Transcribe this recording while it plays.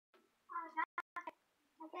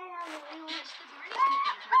Shape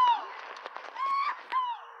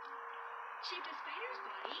a spider's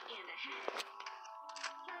body and a head.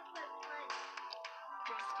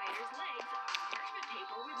 Draw spider's legs on parchment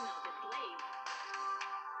paper with melted glaze.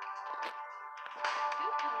 Add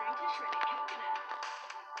food coloring to shredded coconut.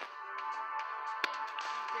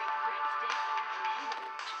 Break breadsticks at an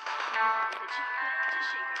angle. Use the chocolate to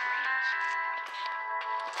shape a branch.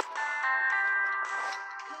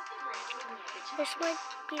 Coat the branch with melted chocolate. This might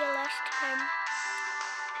be the last time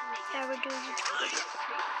I ever do a YouTube video.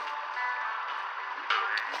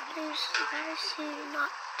 Please, guys, see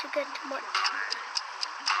not to get much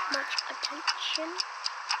attention.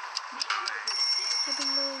 I've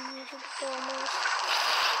been doing YouTube for almost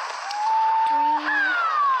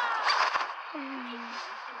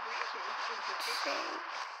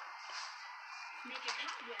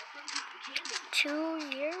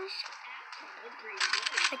 2 years.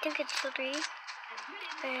 I think it's 3.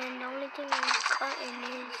 And the only thing I'm cutting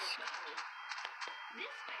is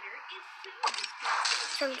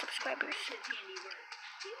 7 subscribers.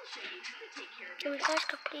 So if you guys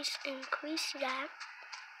could please increase that,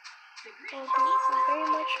 I'll do very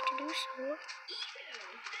much to do so.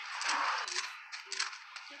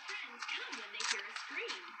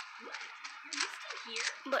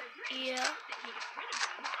 But yeah,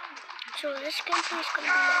 so this gameplay is gonna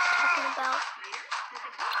be like talking about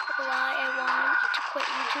why I want to quit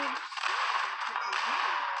YouTube.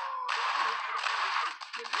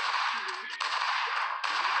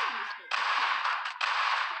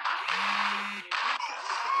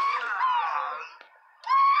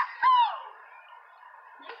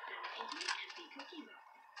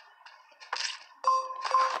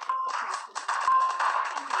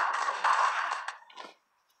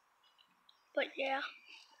 But yeah,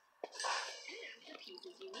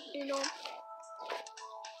 you know,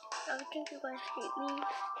 I think you guys hate me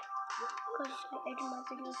because I edit my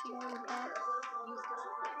videos really bad.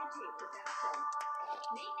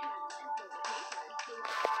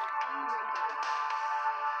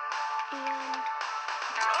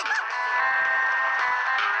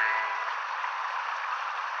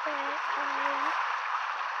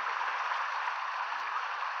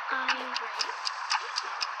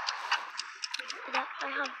 I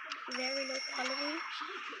have very low quality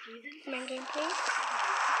in my gameplay.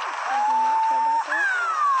 I do not care about that.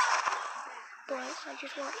 But I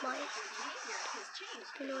just want my,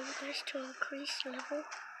 you guys to increase level,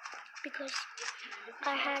 because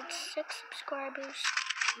I had 6 subscribers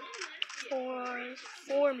for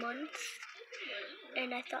 4 months,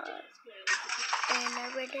 and I thought, and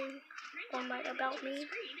I read on my about me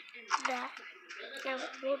that I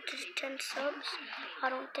will just 10 subs. I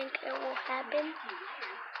don't think it will happen.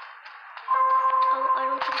 I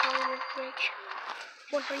don't think I will reach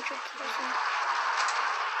 100,000.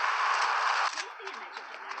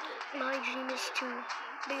 My dream is to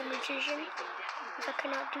be a magician. If I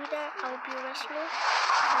cannot do that, I will be a wrestler.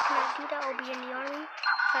 If I cannot do that, I will be in the army.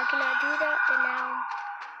 If I cannot do that, then I'll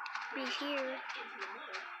be here,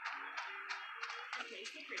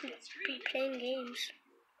 be playing games.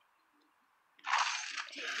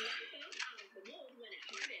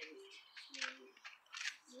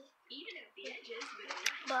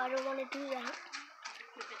 But I don't want to do that,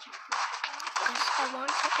 because I want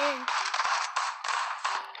to end.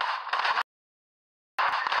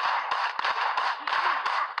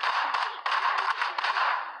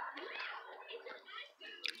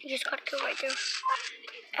 You just got to kill right there.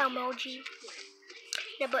 MLG.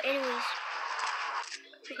 Yeah, but anyways,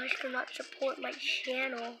 you guys do not support my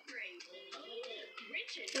channel,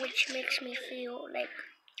 which makes me feel like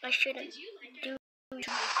I shouldn't do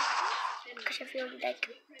YouTube, because I feel like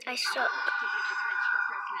I suck,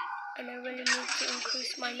 and I really need to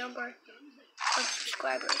increase my number of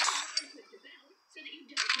subscribers.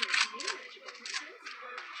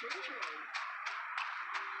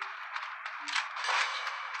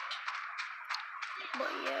 But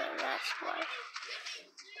yeah, that's why.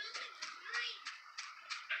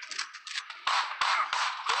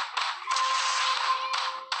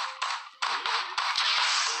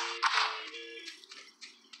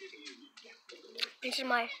 This is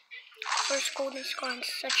my first golden scar in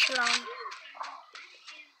such long.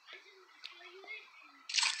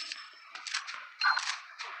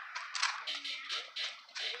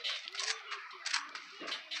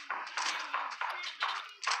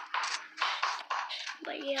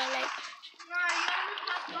 But yeah, like,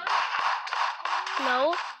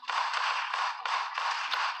 no.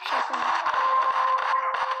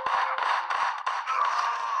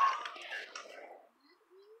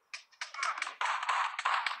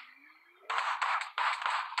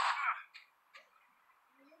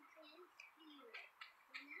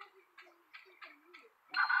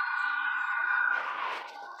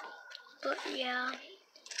 But yeah,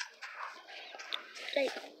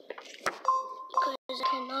 like, because I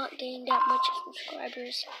cannot gain that much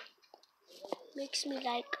subscribers, makes me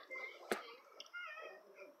like,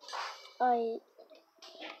 I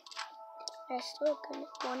still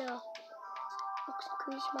wanna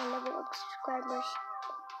increase my level of subscribers.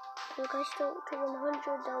 If I still to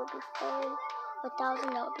 100, that would be fine.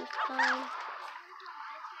 1,000, that would be fine.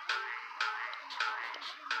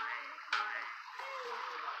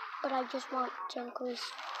 But I just want to increase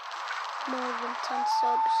more than 10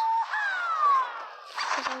 subs.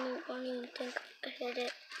 Because I don't even think I hit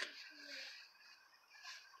it.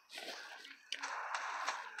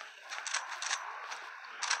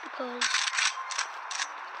 Because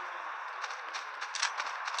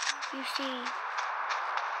you see,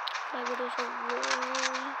 my videos are really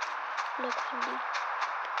low quality.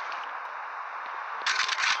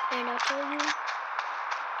 And I'll tell you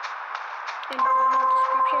in the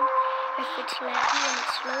description, if it's laggy and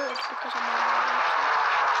it's slow, it's because I'm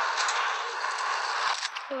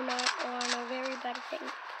on a on a very bad thing.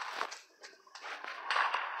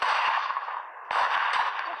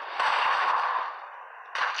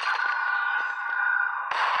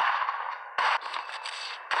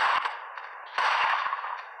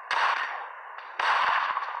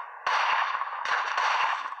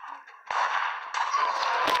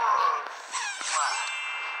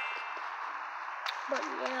 But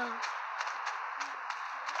yeah.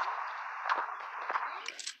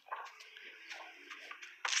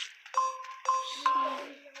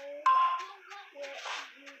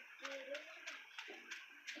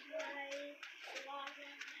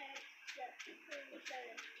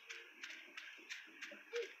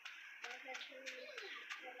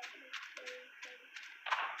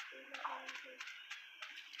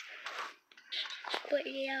 But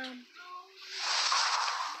yeah.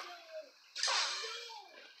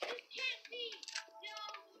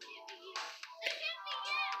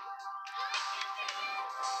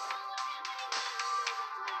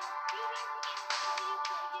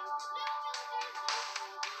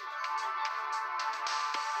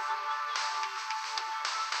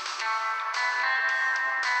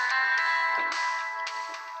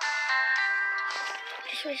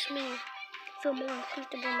 This makes me feel more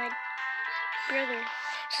uncomfortable with my brother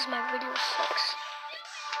since my video sucks.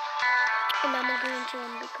 And I'm agreeing to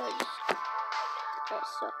him because that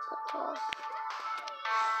sucks, that's all.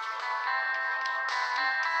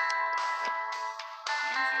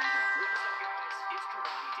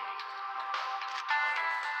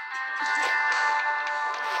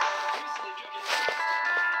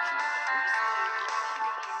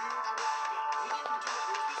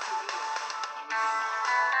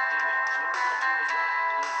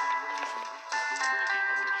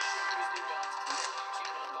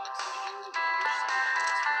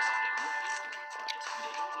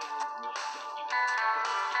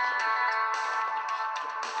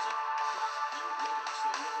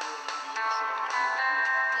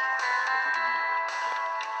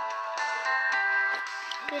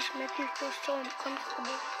 This makes me feel so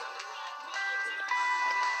uncomfortable.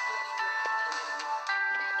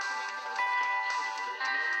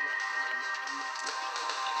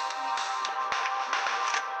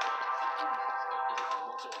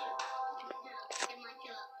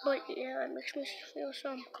 But yeah, it makes me feel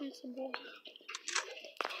so uncomfortable.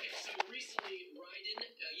 So recently, Ryden,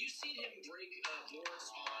 you've seen him break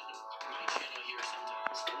boards on my channel here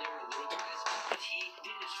sometimes, and they were little guys, but he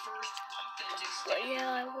did his first authentic stand. But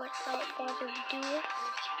yeah, without further ado,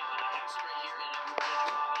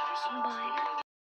 bye.